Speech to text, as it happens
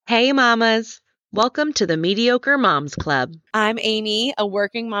Hey mamas, welcome to the Mediocre Moms Club. I'm Amy, a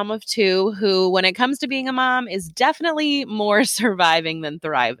working mom of two who, when it comes to being a mom, is definitely more surviving than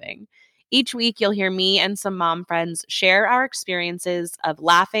thriving. Each week, you'll hear me and some mom friends share our experiences of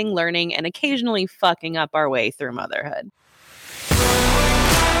laughing, learning, and occasionally fucking up our way through motherhood.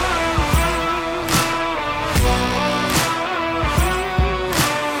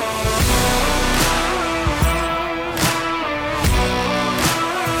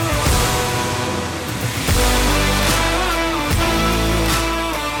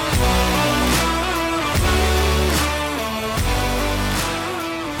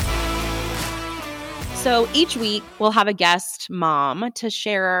 So each week, we'll have a guest mom to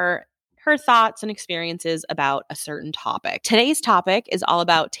share her thoughts and experiences about a certain topic. Today's topic is all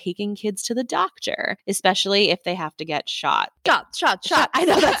about taking kids to the doctor, especially if they have to get shot. Shot. I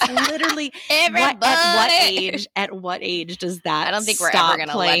know that's literally Everybody. At what age does that I don't think we're stop ever going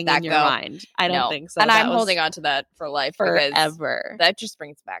to playing let that in your go. mind? I don't think so. And That I'm was holding on to that for life because forever. that just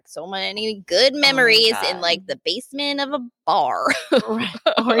brings back so many good memories in God. like the basement of a bar. Right.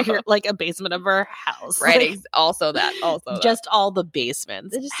 Or you're like a basement of her house. Right. Like, Also that. just all the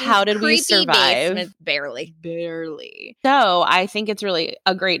basements. Just How did we creepy survive? basements, barely. So I think it's really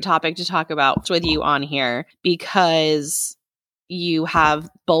a great topic to talk about with you on here because you have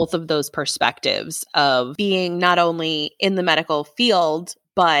both of those perspectives of being not only in the medical field,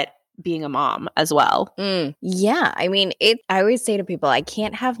 but being a mom as well. Yeah. I mean, I always say to people, I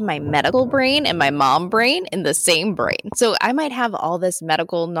can't have my medical brain and my mom brain in the same brain. So I might have all this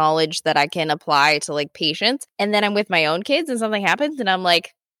medical knowledge that I can apply to like patients. And then I'm with my own kids and something happens and I'm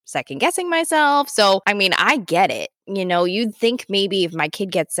like second guessing myself. So, I mean, I get it. You know, you'd think maybe if my kid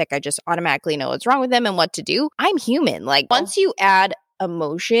gets sick, I just automatically know what's wrong with them and what to do. I'm human. Like once you add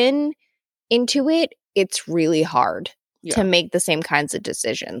emotion into it, it's really hard to make the same kinds of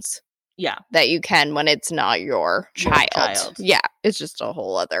decisions. Yeah. That you can when it's not your child. Yeah. It's just a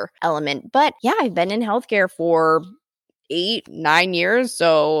whole other element. But yeah, I've been in healthcare for 8-9 years.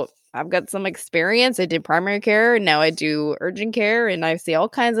 So I've got some experience. I did primary care and now I do urgent care and I see all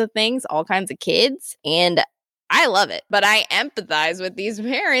kinds of things, all kinds of kids. And I love it. But I empathize with these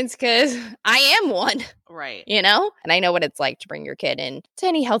parents because I am one. Right. You know? And I know what it's like to bring your kid in to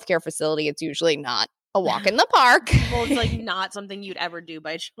any healthcare facility. It's usually not a walk in the park. Well, it's like not something you'd ever do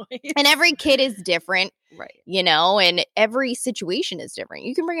by choice. And every kid is different. Right. You know, and every situation is different.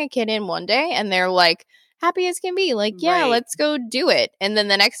 You can bring a kid in one day and they're like happy as can be. Like, yeah, let's go do it. And then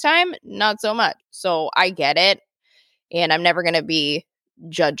the next time, not so much. So I get it. And I'm never going to be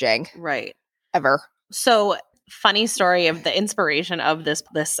judging. Right. Ever. So funny story of the inspiration of this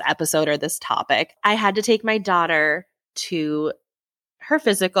episode or this topic. I had to take my daughter to her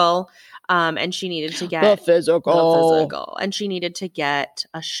physical and she needed to get the physical and she needed to get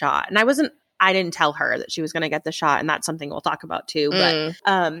a shot. And I didn't tell her that she was going to get the shot, and that's something we'll talk about too.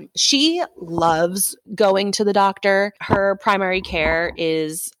 But she loves going to the doctor. Her primary care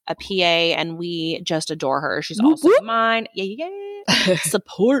is a PA, and we just adore her. She's also mine. Yeah.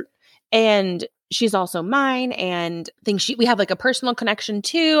 Support. And she's also mine, and we have like a personal connection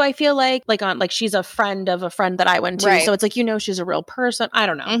too. I feel like she's a friend of a friend that I went to. Right. So it's like, she's a real person. I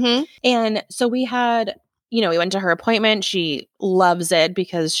don't know. Mm-hmm. And so we had, we went to her appointment. She loves it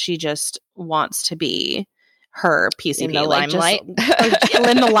because she just wants to be her PCP. In the limelight.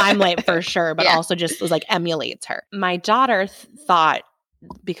 In the limelight for sure, but also just was like emulates her. My daughter thought,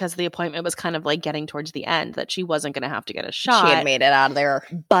 because the appointment was kind of like getting towards the end, that she wasn't going to have to get a shot. She had made it out of there.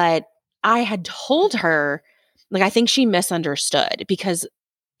 But I had told her, like, I think she misunderstood because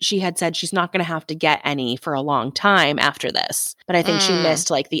she had said she's not going to have to get any for a long time after this. But I think she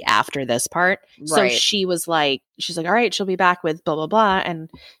missed like the after this part. Right. So she's like, all right, she'll be back with blah, blah, blah. And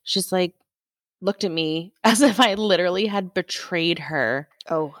she's like, looked at me as if I literally had betrayed her.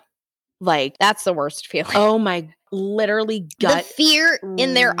 Oh, like that's the worst feeling. Oh my, literally gut. The fear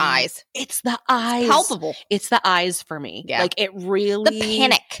in their eyes. It's the eyes. It's palpable. It's the eyes for me. Yeah. Like it really. The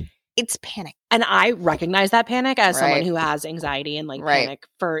panic. It's panic. And I recognize that panic as someone who has anxiety and like panic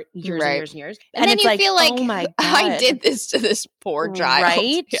for years and years and years. And then it's you feel like, oh my God, I did this to this poor child.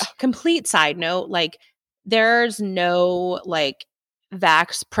 Right? Yeah. Complete side note, like there's no like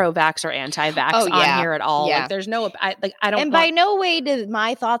pro-vax or anti-vax on here at all. Yeah. Like there's no, I don't. And by no way do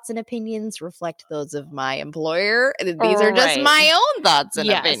my thoughts and opinions reflect those of my employer. These are just my own thoughts and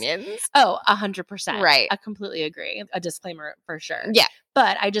opinions. Oh, 100%. Right. I completely agree. A disclaimer for sure. Yeah.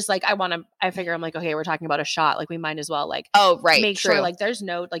 But I just like, I figure I'm like, okay, we're talking about a shot. Like we might as well like make true. sure like there's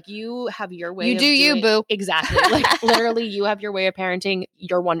no, like you have your way You of do you, doing, boo. Exactly. Like literally you have your way of parenting.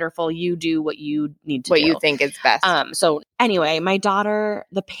 You're wonderful. You do what you need to what do. you think is best. So anyway, my daughter,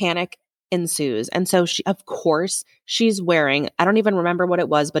 the panic ensues. And so she, of course, she's wearing, I don't even remember what it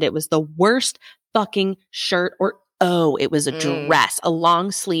was, but it was the worst fucking shirt it was a dress, a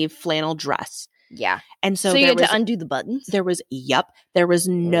long sleeve flannel dress. Yeah. And so you had to undo the buttons? There was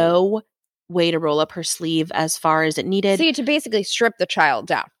no way to roll up her sleeve as far as it needed. So you had to basically strip the child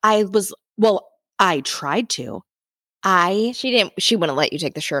down. I tried to. She wouldn't let you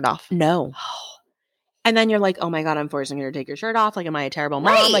take the shirt off. No. And then you're like, oh my God, I'm forcing her to take your shirt off. Like, am I a terrible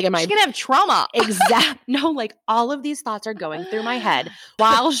mom? Right. Like, am I She's gonna have trauma? No, like all of these thoughts are going through my head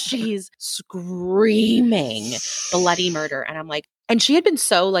while she's screaming bloody murder. And I'm like, and she had been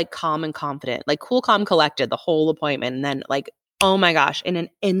so like calm and confident, like cool, calm, collected the whole appointment. And then like, oh my gosh, in an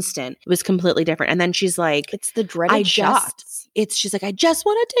instant, it was completely different. And then she's like, it's the dreaded shots. She's like, I just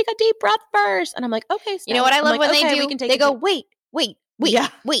want to take a deep breath first. And I'm like, okay. You know what I love when they do? They go, wait. Yeah.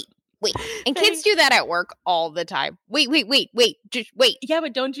 Wait. And kids do that at work all the time. Wait. Just wait. Yeah,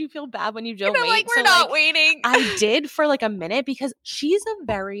 but don't you feel bad when you don't wait? Like, we're not waiting. I did for like a minute because she's a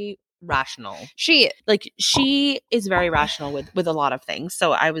very rational. She is very rational with a lot of things.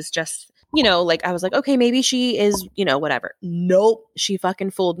 So I was just, like I was like, okay, maybe she is, whatever. Nope. She fucking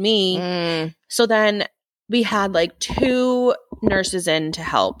fooled me. So then we had like 2 nurses in to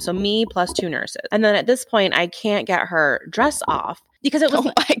help. So me plus 2 nurses. And then at this point, I can't get her dress off because it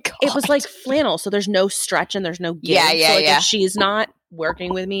was, it was like flannel. So there's no stretch and there's no give. So if she's not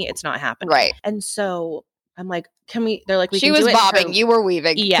working with me, it's not happening. Right. And so I'm like, they're like, she was bobbing, you were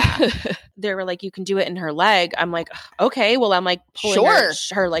weaving. Yeah. They were like, you can do it in her leg. I'm like, okay. Well, I'm like pulling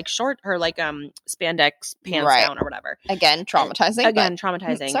her like short, her like spandex pants down or whatever. Again, traumatizing.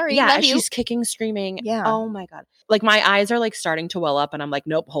 Traumatizing. Sorry. Yeah. She's kicking, screaming. Yeah. Oh my God. Like my eyes are like starting to well up and I'm like,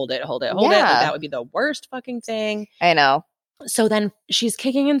 nope, hold it. Like, that would be the worst fucking thing. I know. So then she's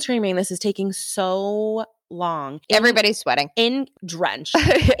kicking and screaming. This is taking so long. Everybody's sweating. Drenched.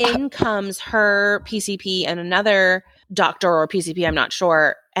 In comes her PCP and another doctor or PCP, I'm not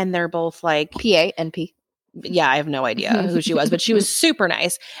sure. And they're both like PA and P. Yeah, I have no idea who she was, but she was super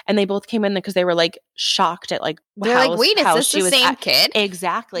nice. And they both came in because they were like shocked at like they're like, wait, is this the same kid?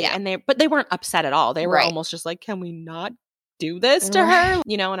 Exactly. Yeah. And they weren't upset at all. They were almost just like, can we not do this to her?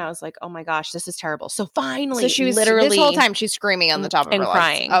 And I was like, oh my gosh, this is terrible. So finally, she was literally this whole time she's screaming on the top of her lungs.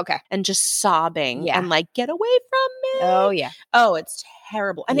 Crying. Okay. And just sobbing and like, get away from me. Oh yeah. Oh, it's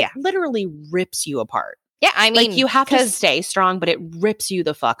terrible. And it literally rips you apart. Yeah, I mean, like you have to stay strong, but it rips you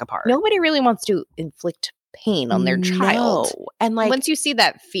the fuck apart. Nobody really wants to inflict pain on their child. And like once you see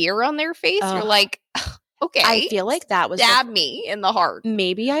that fear on their face, you're like, okay. I feel like that was stab me in the heart.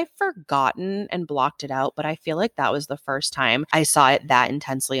 Maybe I've forgotten and blocked it out, but I feel like that was the first time I saw it that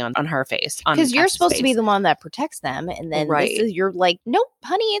intensely on her face. Because you're supposed to be the one that protects them, and then you're like, nope,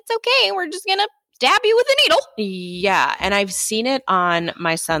 honey, it's okay. We're just gonna stab you with a needle. Yeah, and I've seen it on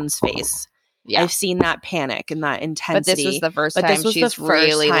my son's face. Yeah. I've seen that panic and that intensity. But this was the first time she's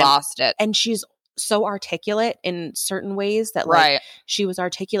really lost it. And she's so articulate in certain ways that like she was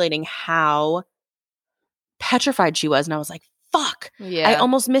articulating how petrified she was. And I was like, fuck. Yeah. I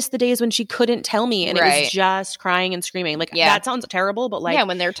almost missed the days when she couldn't tell me and it was just crying and screaming. Like that sounds terrible, but like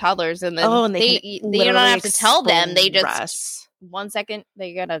when they're toddlers and then they don't have to tell them. They just 1 second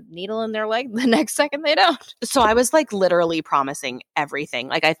they got a needle in their leg, the next second they don't. So I was like literally promising everything.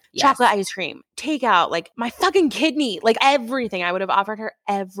 Like chocolate ice cream, takeout, like my fucking kidney, like everything. I would have offered her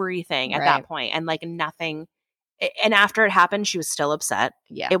everything at that point and like nothing. And after it happened, she was still upset.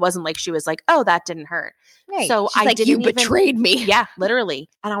 Yeah. It wasn't like she was like, oh, that didn't hurt. Right. So she's like, you betrayed me. Yeah, literally.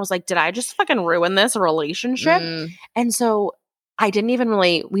 And I was like, did I just fucking ruin this relationship? And so we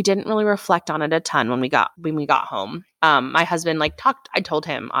didn't really reflect on it a ton when we got home. My husband like talked, I told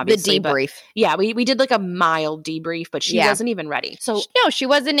him obviously. The debrief. Yeah, we did like a mild debrief, but she wasn't even ready. So no, she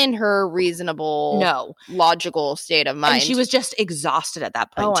wasn't in her reasonable, logical state of mind. And she was just exhausted at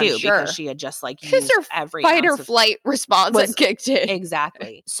that point too, because she had just like used her every fight or flight response had kicked in.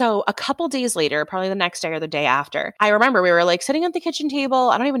 Exactly. So a couple days later, probably the next day or the day after, I remember we were like sitting at the kitchen table.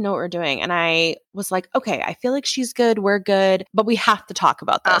 I don't even know what we're doing. And I was like, okay, I feel like she's good. We're good. But we have to talk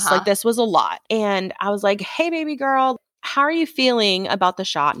about this. Like this was a lot. And I was like, hey, baby girl, how are you feeling about the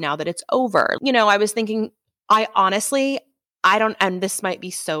shot now that it's over? I was thinking, I don't, and this might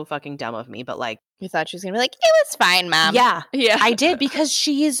be so fucking dumb of me, but like. You thought she was going to be like, it was fine, Mom. Yeah. I did because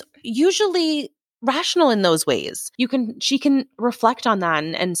she's usually rational in those ways. She can reflect on that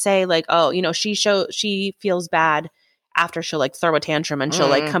and say like, oh, she feels bad after she'll like throw a tantrum and she'll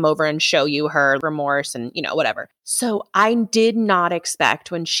like come over and show you her remorse and, you know, whatever. So I did not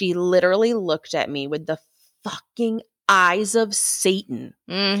expect when she literally looked at me with the fucking eyes of Satan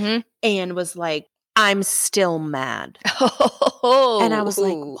and was like, I'm still mad. And I was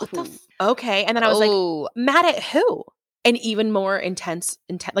like, what the okay. And then I was like, mad at who? And even more intense,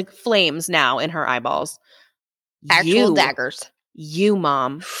 like flames now in her eyeballs. Actual daggers. You,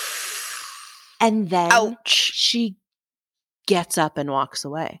 Mom. And then she gets up and walks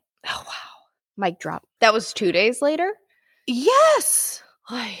away. Oh, wow. Mic drop. That was 2 days later? Yes.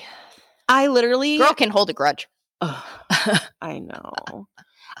 I literally. Girl can hold a grudge. I know.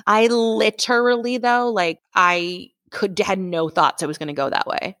 I literally, though, like, I had no thoughts it was going to go that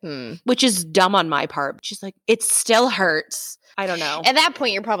way, which is dumb on my part. She's like, it still hurts. I don't know. At that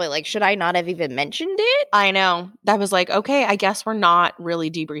point, you're probably like, should I not have even mentioned it? I know. That was like, okay, I guess we're not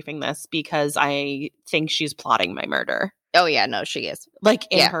really debriefing this because I think she's plotting my murder. Oh, yeah. No, she is. Like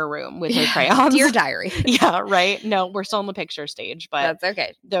in her room with her crayons. Dear diary. Yeah, right? No, we're still in the picture stage, but that's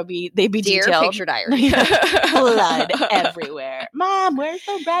okay. They'd be Dear detailed. picture diary. Blood everywhere. Mom, where's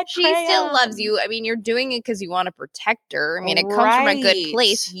the red She crayon? still loves you. I mean, you're doing it because you want to protect her. I mean, it comes from a good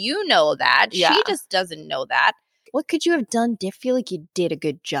place. You know that. Yeah. She just doesn't know that. What could you have done to feel like you did a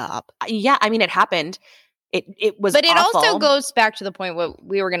good job? Yeah, I mean, it happened. It was But it awful. also goes back to the point what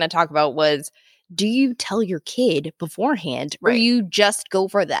we were going to talk about was, do you tell your kid beforehand or you just go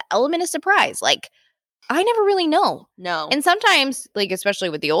for the element of surprise? Like, I never really know. No. And sometimes, like, especially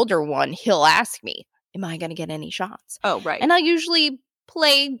with the older one, he'll ask me, am I going to get any shots? Oh, right. And I'll usually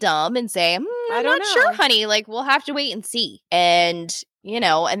play dumb and say, I'm not sure, honey. Like, we'll have to wait and see. And, you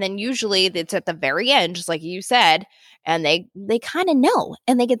know, and then usually it's at the very end, just like you said, and they kind of know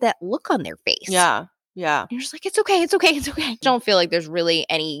and they get that look on their face. Yeah. Yeah. And you're just like, it's okay. It's okay. It's okay. I don't feel like there's really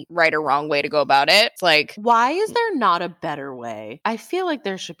any right or wrong way to go about it. It's like, why is there not a better way? I feel like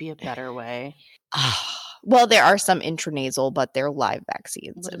there should be a better way. Well, there are some intranasal, but they're live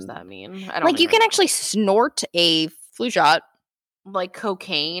vaccines. What does that mean? I don't like, you can actually snort a flu shot. Like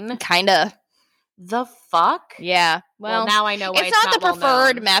cocaine? Kind of. The fuck? Yeah. Well, now I know why it's not the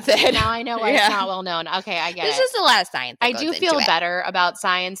preferred method. Now I know why it's not well known. Okay, I get it. There's just a lot of science. I do feel better about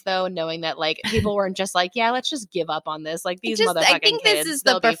science, though, knowing that like people weren't just like, yeah, let's just give up on this. Like these motherfucking I think kids, this is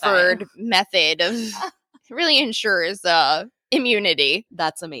the preferred method of really ensures immunity.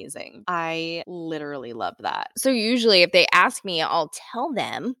 That's amazing. I literally love that. So usually if they ask me, I'll tell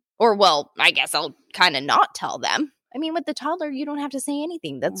them, or well, I guess I'll kind of not tell them. I mean, with the toddler, you don't have to say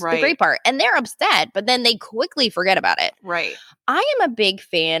anything. That's the great part. And they're upset, but then they quickly forget about it. Right. I am a big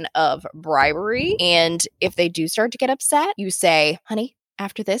fan of bribery. And if they do start to get upset, you say, honey,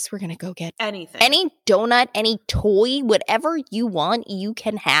 after this, we're going to go get anything. Any donut, any toy, whatever you want, you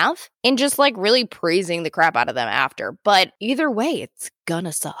can have. And just like really praising the crap out of them after. But either way, it's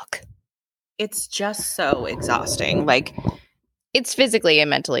gonna suck. It's just so exhausting. Like, it's physically and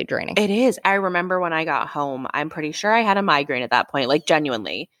mentally draining. It is. I remember when I got home, I'm pretty sure I had a migraine at that point, like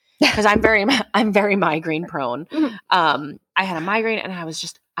genuinely, because I'm very migraine prone. I had a migraine and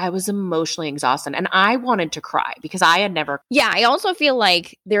I was emotionally exhausted and I wanted to cry because I had never. Yeah. I also feel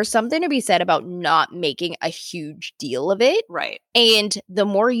like there's something to be said about not making a huge deal of it. Right. And the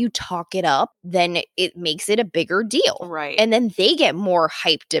more you talk it up, then it makes it a bigger deal. Right. And then they get more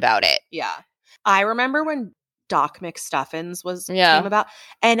hyped about it. Yeah. I remember when Doc McStuffins came about,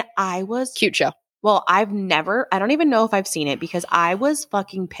 and I was cute show. Well, I don't even know if I've seen it because I was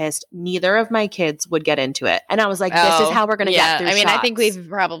fucking pissed. Neither of my kids would get into it. And I was like, this is how we're going to get through shots. I think we've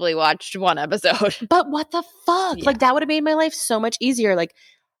probably watched one episode. But what the fuck? Yeah. Like, that would have made my life so much easier. Like,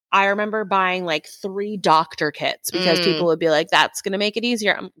 I remember buying like 3 doctor kits because people would be like, that's going to make it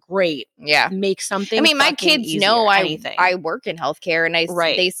easier. I'm great. Yeah. Make something. I mean, my kids easier, know I work in healthcare and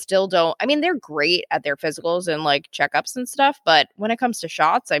they still don't. I mean, they're great at their physicals and like checkups and stuff. But when it comes to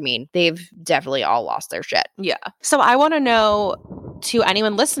shots, I mean, they've definitely all lost their shit. Yeah. So I want to know, to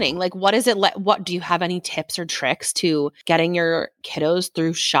anyone listening, like, what is it? What do you have any tips or tricks to getting your kiddos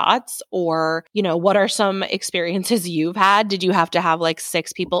through shots? Or, you know, what are some experiences you've had? Did you have to have like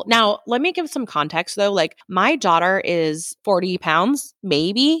 6 people? Now, let me give some context though. Like, my daughter is 40 pounds,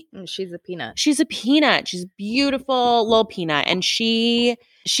 maybe. She's a peanut. She's a peanut. She's a beautiful little peanut. And she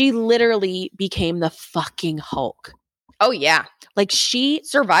literally became the fucking Hulk. Oh, yeah. Like,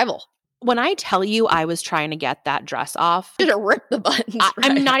 survival. When I tell you I was trying to get that dress off. Just rip the buttons.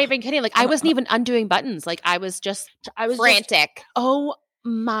 I'm not even kidding. Like, I wasn't even undoing buttons. Like, I was frantic. Oh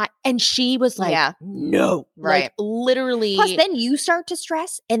and she was like, Yeah. no, Right. like literally. Plus, then you start to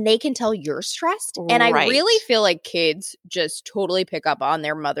stress and they can tell you're stressed. And I Right. really feel like kids just totally pick up on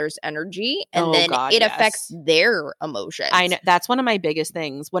their mother's energy and Oh, then God, it yes. affects their emotions. I know that's one of my biggest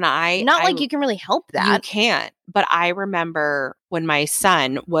things. When Not like you can really help you that. can't. But I remember when my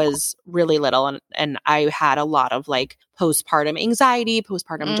son was really little and I had a lot of like postpartum anxiety,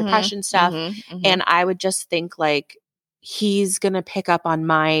 postpartum depression stuff. And I would just think like, he's going to pick up on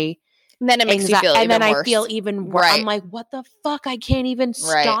my and then it makes you feel and even then worse. I feel even worse. Right. I'm like, what the fuck? I can't even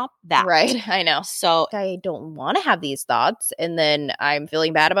stop that. Right. I know. So I don't want to have these thoughts. And then I'm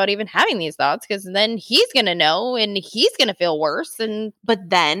feeling bad about even having these thoughts because then he's going to know and he's going to feel worse. But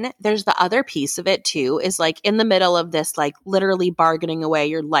then there's the other piece of it too, is like in the middle of this, like literally bargaining away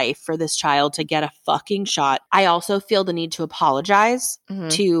your life for this child to get a fucking shot. I also feel the need to apologize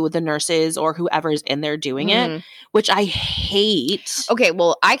to the nurses or whoever's in there doing it, which I hate. Okay,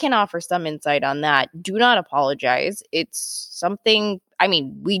 well, I can offer some insight on that. Do not apologize. It's something, I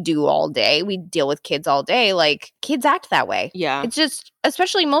mean, we do all day. We deal with kids all day. Like, kids act that way. Yeah. It's just,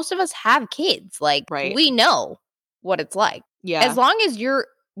 especially most of us have kids. Like, Right. we know what it's like. Yeah. As long as you're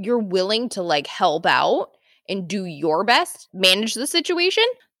willing to, like, help out and do your best, manage the situation,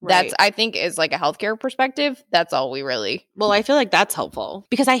 that's, I think, is like a healthcare perspective. That's all we really. Well, I feel like that's helpful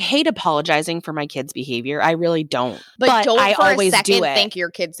because I hate apologizing for my kids' behavior. I really don't. But don't I for always a second do it. think your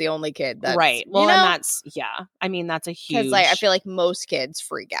kid's the only kid. That's, right. Well, you know? and that's, yeah. I mean, that's a huge. Because like, I feel like most kids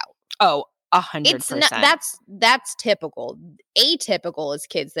freak out. Oh, 100%. It's not, that's typical. Atypical is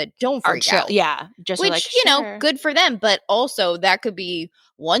kids that don't freak out. Yeah. Just which, like, you know, sure. good for them. But also that could be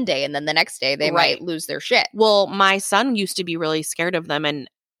one day and then the next day they might lose their shit. Well, my son used to be really scared of them. And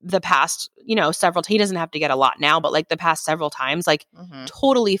the past, you know, several, he doesn't have to get a lot now, but like the past several times, like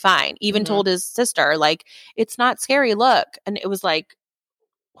totally fine. Even told his sister, like, it's not scary. Look. And it was like,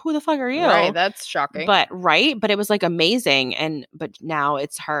 who the fuck are you? Right. That's shocking. But but it was like amazing. But now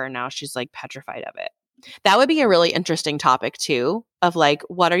it's her. Now she's like petrified of it. That would be a really interesting topic too, of like,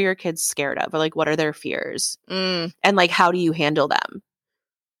 what are your kids scared of? Or like, what are their fears? And like, how do you handle them?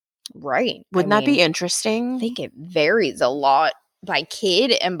 Right. Wouldn't that be interesting? I think it varies a lot by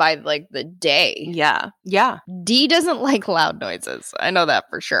kid and by like the day. Yeah. Yeah. Dee doesn't like loud noises. I know that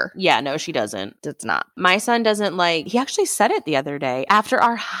for sure. Yeah, no, she doesn't. It's not. My son doesn't like, he actually said it the other day after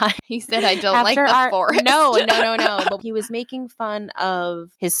our hike. He said, I don't like the forest. No. But he was making fun of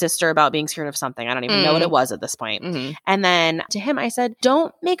his sister about being scared of something. I don't even know what it was at this point. And then to him, I said,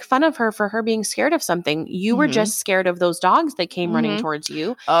 don't make fun of her for her being scared of something. You were just scared of those dogs that came running towards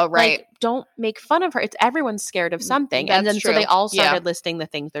you. Oh, right. Like, don't make fun of her. It's everyone's scared of something. That's and then true. So they all started listing the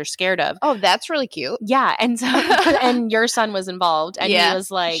things they're scared of. Oh, that's really cute. Yeah. And so, and your son was involved and he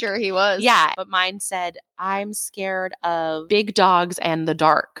was like, sure he was. Yeah. But mine said, I'm scared of big dogs and the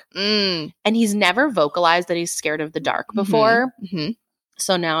dark. And he's never vocalized that he's scared of the dark before.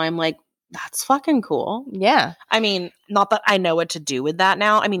 So now I'm like, that's fucking cool. Yeah. I mean, not that I know what to do with that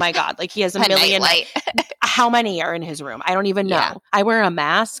now. I mean, my God, like he has a million. How many are in his room? I don't even know. Yeah. I wear a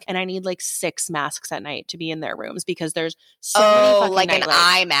mask and I need like 6 masks at night to be in their rooms because there's so many fucking like night an lights.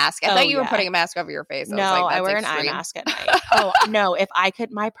 I mask. I thought you were putting a mask over your face. No, I wear an eye mask at night. Oh, no. If I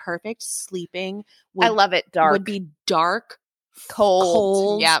could, my perfect sleeping I love it dark. Would be dark,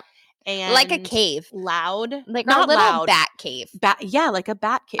 cold. Yep. And like a cave. Loud. Like not a little loud. bat cave. Yeah, like a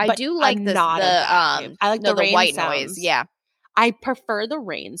bat cave. I do like I like the rain white sounds. noise. Yeah. I prefer the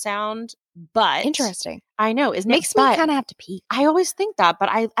rain sound, but interesting. I know, isn't makes it? Makes me kind of have to pee. I always think that, but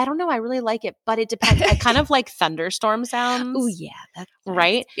I don't know. I really like it, but it depends. I kind of like thunderstorm sounds. Oh yeah, that's nice.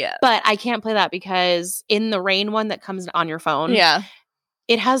 Right. Yeah, but I can't play that because in the rain one that comes on your phone,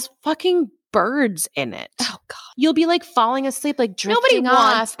 it has fucking birds in it. Oh God, you'll be like falling asleep, like drifting. Nobody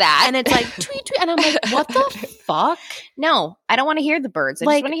wants that, and it's like tweet tweet, and I'm like, what the fuck? No, I don't want to hear the birds. I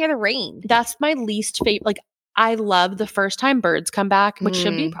just want to hear the rain. That's my least favorite. Like, I love the first time birds come back, which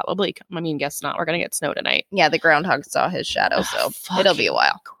should be probably, I mean, guess not. We're going to get snow tonight. Yeah, the groundhog saw his shadow, so it'll be a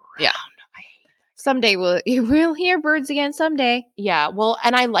while. Yeah. Someday we'll hear birds again someday. Yeah, well,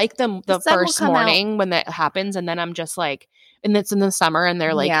 and I like them the first morning when that happens, and then I'm just like, and it's in the summer, and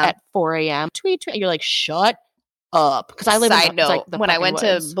they're like at 4 a.m. Tweet, tweet. You're like, shut up. Because I live in like when I went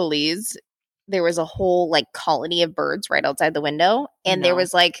to Belize, there was a whole like colony of birds right outside the window, and there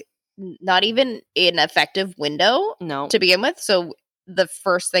was like not even an effective window to begin with. So the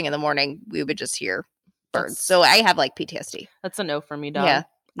first thing in the morning, we would just hear birds. So I have like PTSD. That's a no for me, dog. Yeah.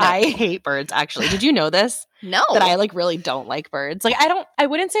 No. I hate birds, actually. Did you know this? No. That I like really don't like birds. Like I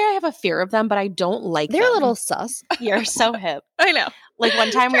wouldn't say I have a fear of them, but I don't like them. They're a little sus. You're so hip. I know. Like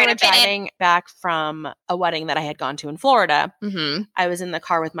one time we Trying were to fit in. driving back from a wedding that I had gone to in Florida. Mm-hmm. I was in the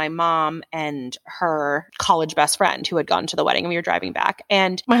car with my mom and her college best friend who had gone to the wedding, and we were driving back.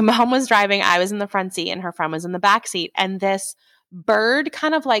 And my mom was driving, I was in the front seat, and her friend was in the back seat. And this bird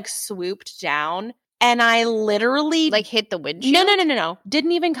kind of like swooped down, and I literally Like hit the windshield? No.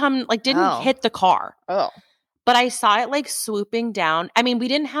 Didn't even come, like didn't hit the car. Oh. But I saw it like swooping down. I mean, we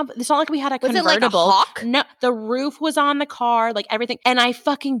didn't have, it's not like we had a Was convertible. it like a hawk? No, the roof was on the car, like everything. And I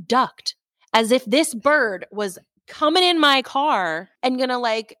fucking ducked as if this bird was coming in my car and gonna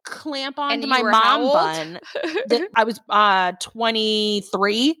like clamp onto my mom bun. I was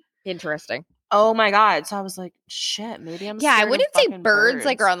 23. Interesting. Oh my God. So I was like, shit, maybe I'm Yeah, I scared of wouldn't say fucking birds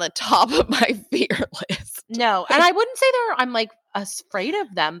like are on the top of my fear list. No. And I wouldn't say I'm like afraid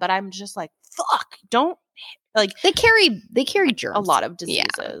of them, but I'm just like, fuck, don't. Like They carry germs. a lot of diseases.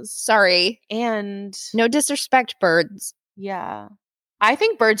 Yeah. Sorry. And No disrespect, birds. yeah. I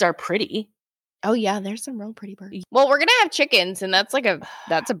think birds are pretty. Oh yeah, there's some real pretty birds. Well, we're gonna have chickens, and that's a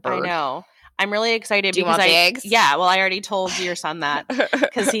bird. I know. I'm really excited Do you because want the eggs? Yeah, well, I already told your son that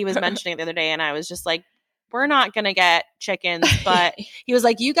because he was mentioning it the other day, and I was just like, we're not gonna get chickens, but he was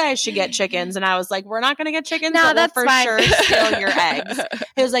like, you guys should get chickens, and I was like, we're not gonna get chickens, No, but that's we'll for fine. sure steal your eggs.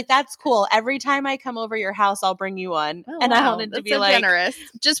 He was like, that's cool. Every time I come over your house, I'll bring you one. Oh, and I wow. wanted to That's be so like, generous.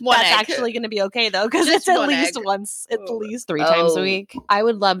 Just one that's egg. actually going to be okay though, because Just it's at one least egg. once, at least 3 times a week. I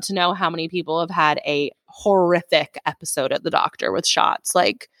would love to know how many people have had a horrific episode at the doctor with shots.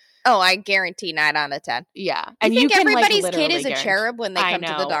 Like, Oh, I guarantee 9 out of 10. yeah, And you think can, like, everybody's kid literally is a guarantee- cherub when they I come to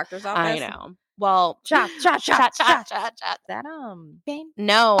the know. doctor's office? I know. Well, Shot. shot. Is that Bane?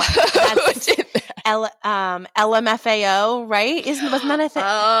 No, that's LMFAO, right? Wasn't that a thing?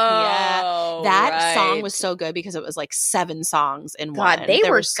 Oh, That song right. was so good because it was like 7 songs in God, one. they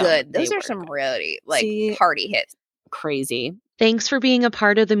There were so- good. they Those are were some good. really like See? party hits. Crazy. Thanks for being a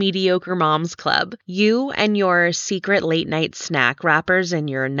part of the Mediocre Moms Club. You and your secret late night snack wrappers in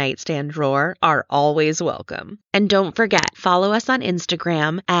your nightstand drawer are always welcome. And don't forget, follow us on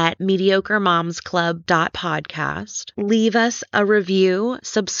Instagram at mediocremomsclub.podcast. Leave us a review,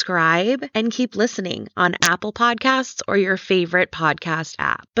 subscribe, and keep listening on Apple Podcasts or your favorite podcast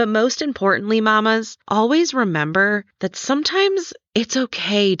app. But most importantly, mamas, always remember that sometimes it's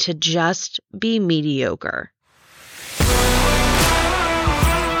okay to just be mediocre.